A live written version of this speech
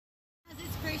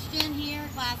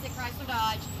Classic Chrysler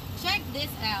Dodge. Check this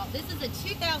out. This is a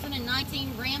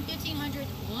 2019 Ram 1500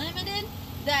 Limited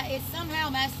that is somehow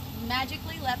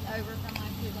magically left over from my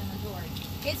food inventory.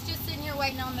 It's just sitting here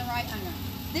waiting on the right owner.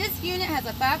 This unit has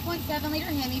a 5.7 liter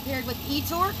Hemi paired with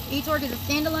eTorque. eTorque is a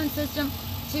standalone system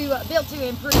built to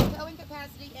improve towing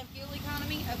capacity and fuel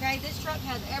economy. Okay, this truck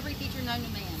has every feature known to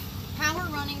man. Power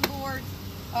running boards.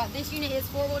 This unit is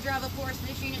four-wheel drive, of course.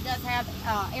 This unit does have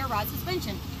air ride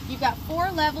suspension. You've got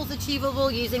 4 levels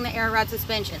achievable using the air ride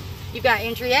suspension. You've got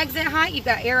entry exit height, you've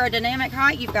got aerodynamic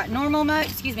height, you've got normal mode,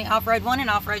 off-road 1 and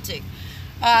off-road 2.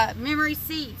 Memory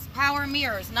seats, power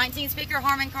mirrors, 19-speaker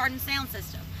Harman Kardon sound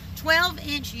system,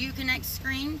 12-inch Uconnect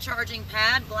screen, charging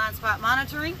pad, blind spot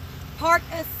monitoring, park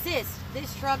assist.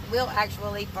 This truck will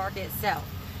actually park itself.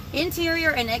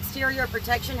 Interior and exterior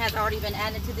protection has already been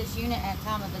added to this unit at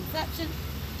time of inception.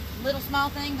 Little small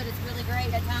thing, but it's really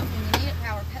great at times when you need it.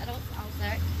 Power pedals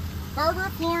also. Berger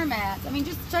floor mats. I mean,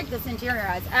 just check this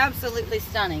interior. It's absolutely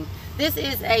stunning. This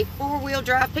is a 4-wheel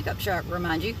drive pickup truck,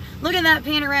 remind you. Look at that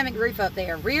panoramic roof up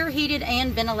there. Rear heated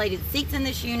and ventilated seats in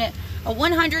this unit. A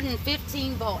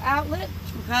 115-volt outlet,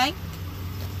 okay?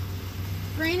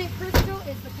 Granite crystal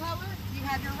is the color. You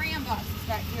have your Ram boxes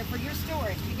back here for your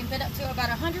storage. You can fit up to about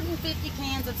 150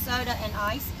 cans of soda and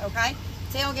ice, okay?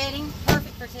 Tailgating,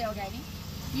 perfect for tailgating.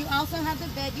 You also have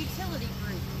the bed utility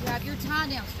group. You have your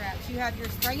tie-down straps. You have your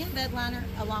spray and bed liner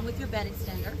along with your bed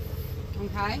extender.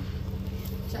 Okay,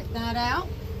 check that out.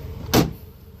 Of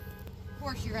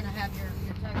course, you're going to have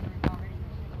your tow group already.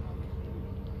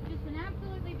 Just an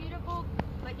absolutely beautiful,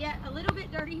 but yet a little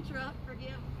bit dirty truck.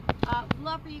 Forgive.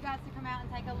 Love for you guys to come out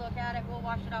and take a look at it. We'll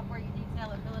wash it off where you detail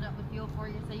it, fill it up with fuel for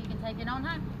you so you can take it on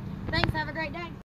home. Thanks. Have a great day.